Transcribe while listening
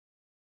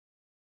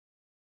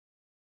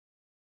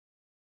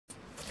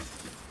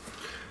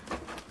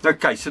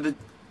Okay, so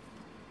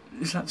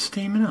is that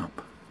steaming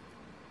up?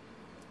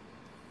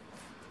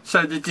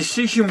 So the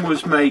decision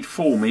was made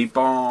for me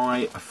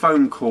by a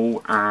phone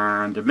call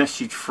and a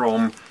message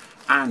from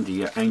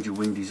Andy at Angel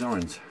Wing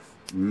Designs.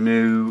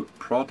 New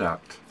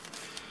product.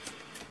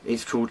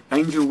 It's called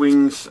Angel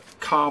Wings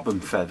Carbon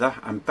Feather,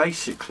 and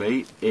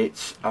basically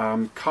it's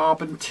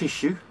carbon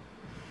tissue.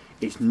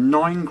 It's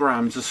 9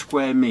 grams a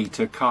square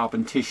metre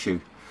carbon tissue.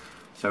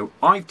 So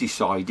I've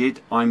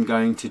decided I'm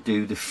going to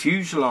do the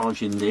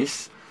fuselage in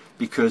this,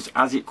 because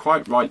as it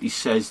quite rightly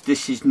says,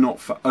 this is not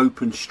for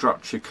open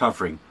structure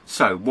covering.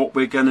 So what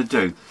we're going to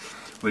do,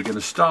 we're going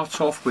to start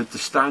off with the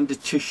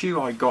standard tissue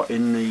I got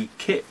in the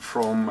kit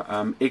from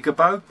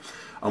Igabo,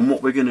 and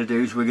what we're going to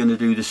do is we're going to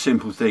do the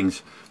simple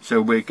things.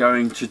 So we're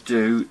going to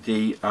do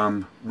the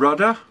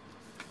rudder,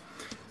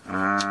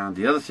 and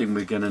the other thing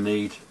we're going to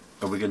need,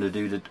 we're going to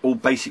do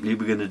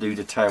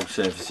the tail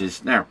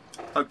surfaces. Now,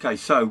 okay,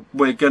 so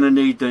we're going to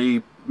need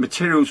the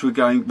materials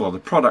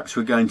the products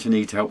we're going to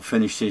need to help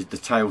finish the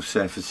tail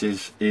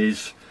surfaces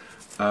is,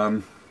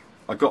 I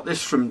got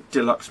this from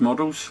Deluxe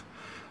Models,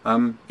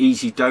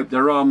 Easy Dope.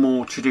 There are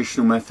more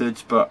traditional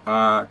methods, but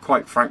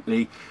quite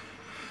frankly,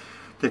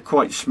 they're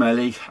quite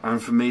smelly,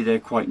 and for me they're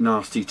quite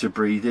nasty to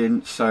breathe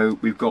in. So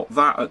we've got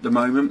that at the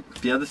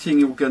moment. The other thing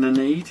you're going to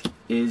need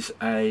is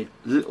a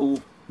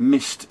little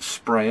mist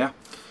sprayer,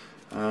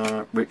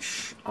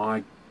 which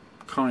I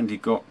kindly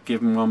got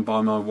given one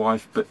by my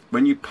wife, but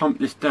when you pump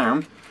this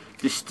down,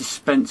 this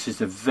dispenses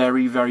a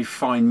very, very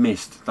fine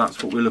mist.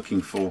 That's what we're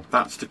looking for.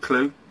 That's the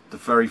clue, the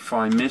very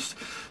fine mist.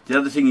 The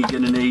other thing you're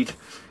going to need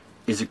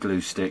is a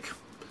glue stick.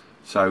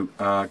 So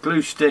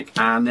glue stick,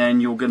 and then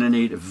you're going to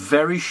need a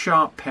very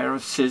sharp pair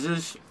of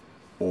scissors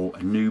or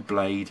a new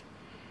blade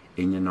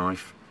in your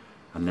knife,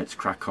 and let's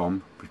crack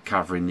on with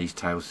covering these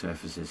tail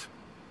surfaces.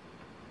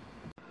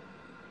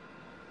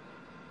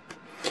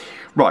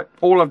 Right,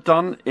 all I've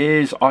done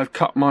is I've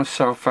cut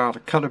myself out a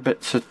couple of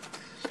bits of,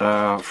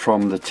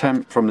 from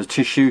the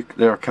tissue.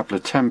 There are a couple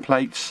of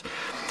templates,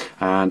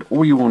 and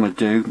all you want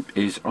to do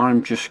is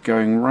I'm just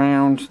going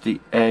round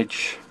the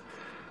edge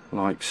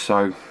like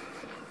so,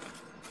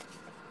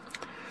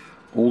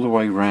 all the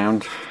way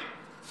round.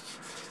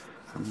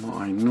 And what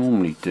I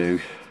normally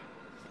do,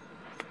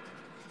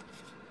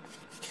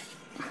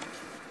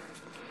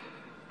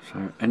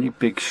 so any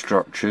big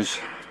structures,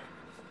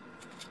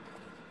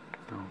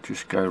 I'll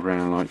just go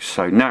around like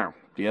so. Now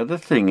the other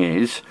thing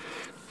is,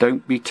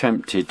 don't be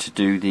tempted to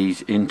do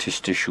these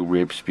interstitial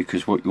ribs,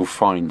 because what you'll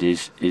find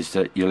is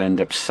that you'll end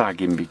up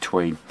sagging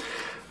between.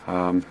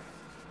 What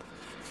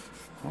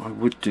I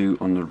would do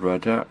on the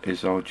rudder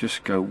is I'll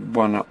just go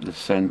one up the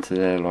centre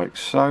there like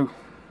so.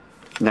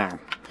 Now,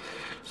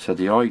 so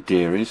the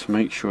idea is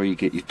make sure you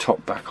get your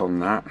top back on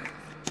that.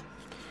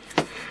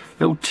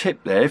 Little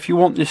tip there, if you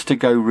want this to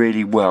go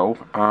really well,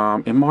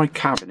 in my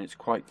cabin it's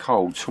quite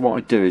cold, so what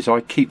I do is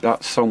I keep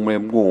that somewhere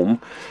warm,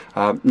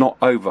 not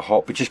over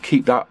hot, but just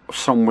keep that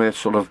somewhere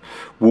sort of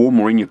warm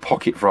or in your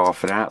pocket for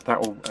half an hour. That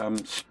will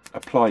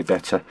apply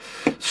better.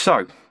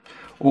 So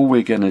all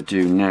we're going to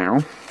do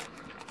now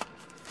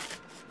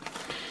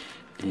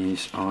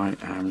is I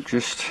am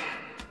just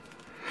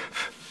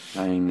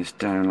laying this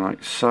down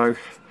like so,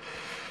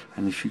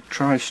 and if you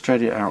try to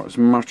spread it out as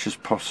much as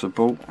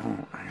possible.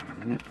 Oh, hang on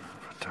a minute.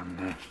 Done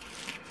there.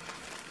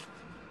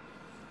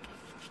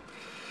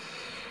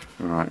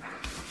 Right.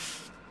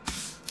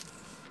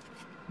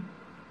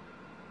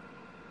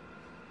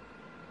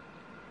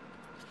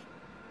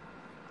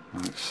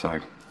 Like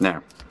so.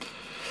 Now,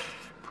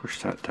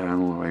 push that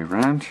down all the way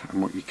around,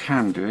 and what you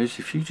can do is,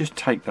 if you just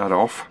take that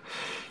off,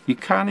 you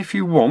can, if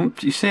you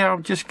want. You see how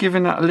I'm just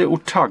giving that a little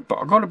tug, but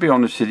I've got to be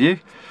honest with you,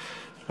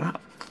 that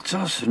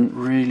doesn't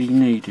really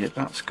need it.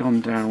 That's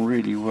gone down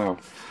really well.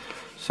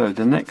 So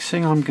the next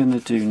thing I'm going to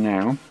do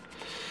now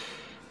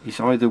is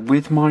either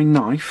with my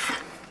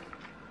knife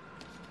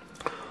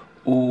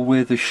or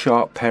with a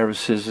sharp pair of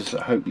scissors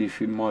that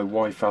hopefully my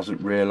wife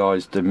hasn't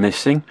realised they're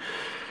missing.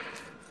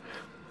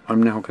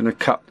 I'm now going to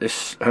cut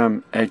this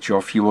edge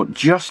off. You want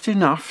just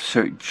enough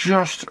so it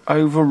just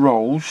over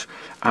rolls,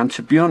 and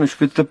to be honest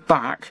with the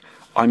back,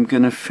 I'm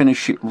going to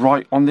finish it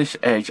right on this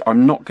edge.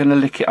 I'm not going to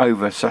lick it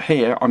over. So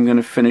here I'm going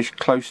to finish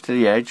close to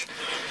the edge,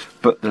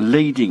 but the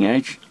leading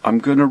edge I'm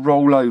going to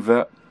roll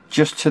over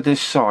just to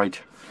this side,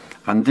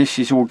 and this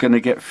is all going to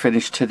get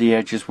finished to the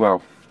edge as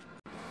well.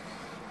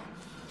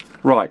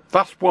 Right,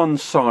 that's one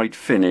side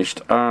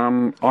finished.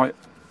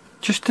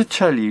 Just to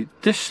tell you,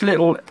 this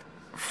little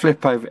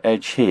flip over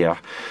edge here,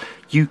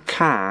 you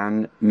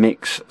can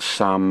mix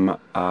some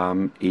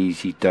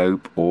Easy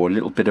Dope or a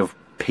little bit of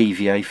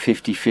PVA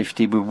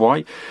 50-50 with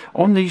white.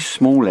 On these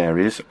small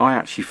areas, I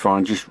actually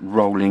find just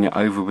rolling it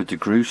over with the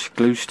glue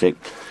stick,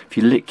 if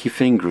you lick your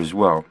finger as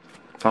well,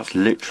 that's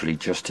literally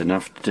just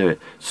enough to do it.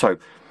 So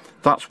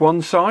that's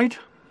one side,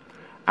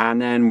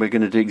 and then we're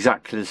going to do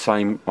exactly the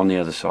same on the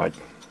other side.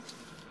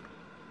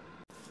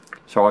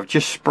 So I've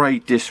just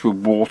sprayed this with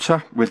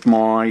water with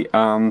my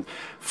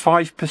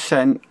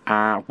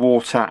 5%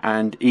 water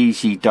and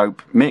easy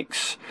dope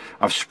mix.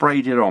 I've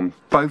sprayed it on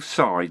both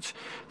sides.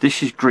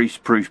 This is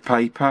greaseproof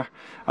paper,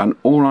 and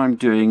all I'm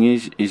doing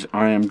is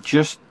I am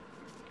just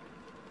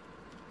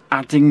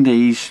adding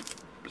these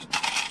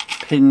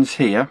pins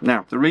here.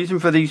 Now the reason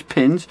for these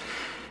pins,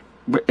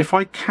 if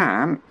I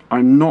can,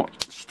 I'm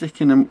not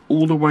sticking them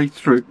all the way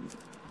through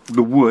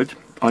the wood.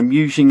 I'm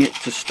using it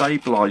to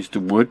stabilize the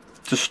wood,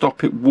 to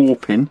stop it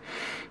warping,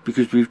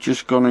 because we've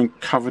just gone and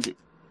covered it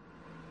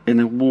in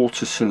a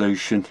water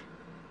solution.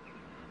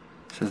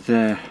 So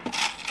there.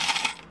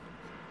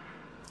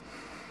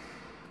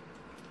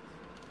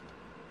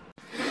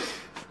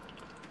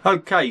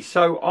 Okay,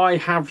 so I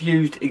have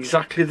used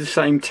exactly the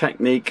same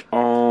technique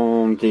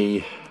on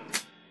the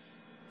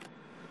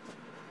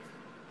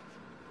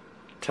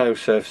tail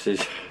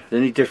surfaces. The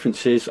only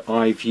difference is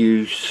I've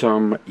used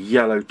some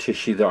yellow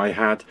tissue that I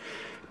had,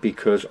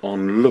 because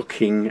on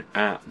looking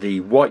at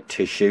the white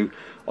tissue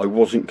I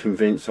wasn't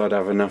convinced I'd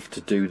have enough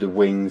to do the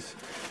wings,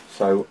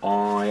 so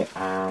I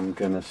am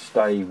going to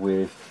stay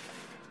with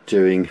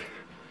doing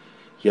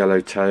yellow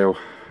tail,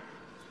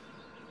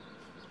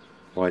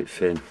 white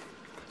fin.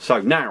 So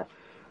now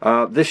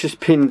this is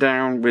pinned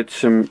down with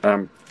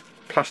some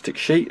plastic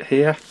sheet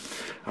here.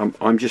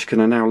 I'm just going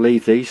to now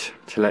leave these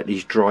to let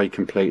these dry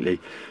completely.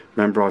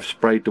 Remember, I've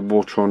sprayed the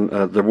water on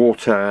the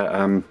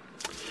water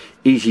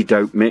easy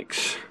dope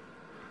mix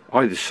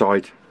either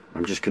side.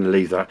 I'm just going to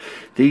leave that.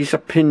 These are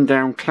pinned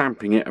down,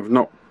 clamping it. I've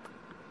not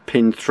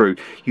pinned through.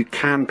 You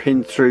can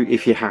pin through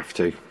if you have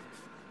to.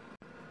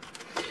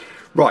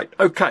 Right,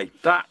 okay,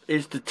 that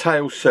is the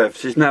tail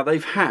surfaces. Now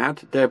they've had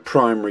their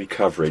primary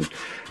covering.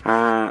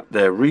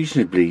 They're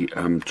reasonably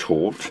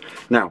taut.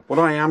 Now what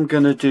I am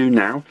going to do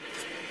now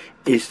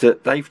is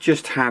that they've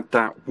just had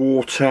that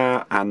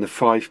water and the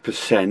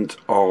 5%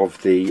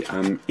 of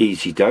the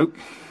easy dope.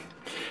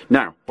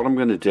 Now what I'm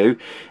going to do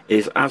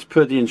is, as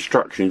per the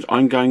instructions,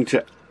 I'm going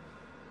to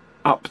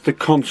up the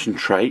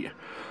concentrate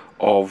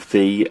of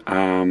the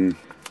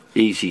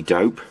easy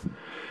dope,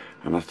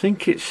 and I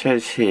think it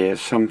says here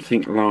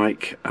something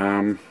like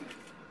apply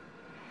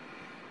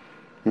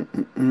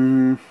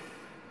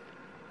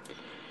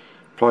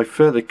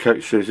further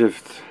coats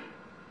of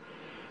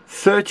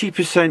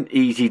 30%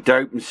 easy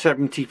dope and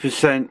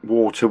 70%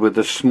 water with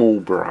a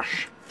small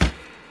brush.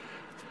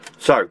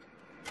 So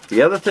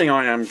the other thing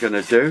I am going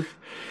to do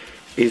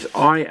is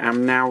I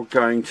am now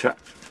going to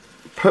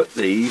put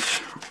these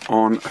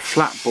on a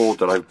flat board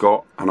that I've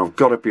got, and I've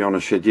got to be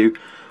honest with you,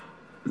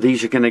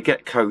 these are going to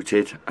get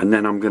coated and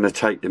then I'm going to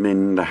take them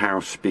in the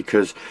house,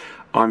 because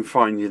I'm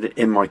finding that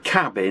in my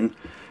cabin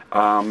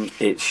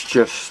it's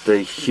just the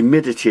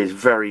humidity is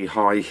very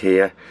high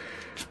here,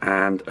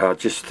 and I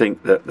just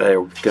think that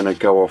they're going to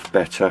go off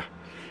better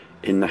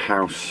in the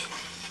house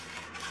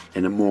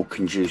in a more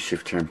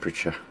conducive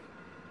temperature.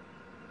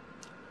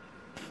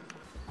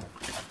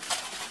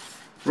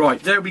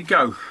 Right, there we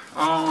go.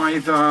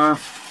 I've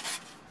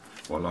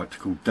what I like to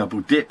call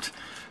double dipped.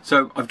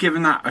 So I've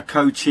given that a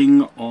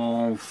coating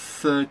of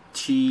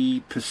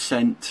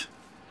 30%,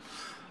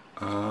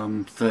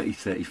 30,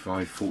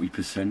 35,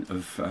 40%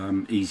 of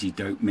easy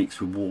dope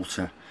mixed with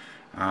water.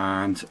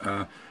 And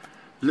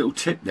little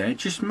tip there,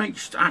 just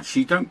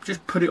actually don't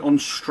just put it on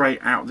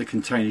straight out of the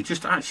container,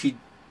 just actually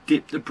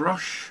dip the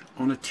brush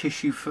on a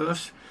tissue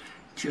first.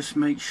 Just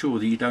make sure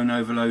that you don't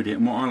overload it,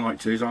 and what I like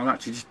to do is I'll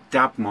actually just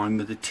dab mine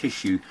with the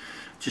tissue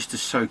just to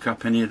soak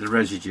up any of the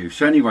residue.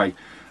 So anyway,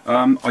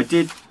 I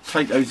did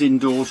take those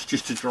indoors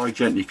just to dry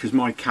gently, because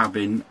my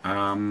cabin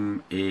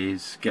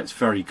gets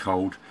very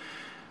cold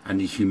and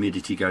the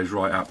humidity goes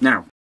right up.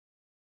 Now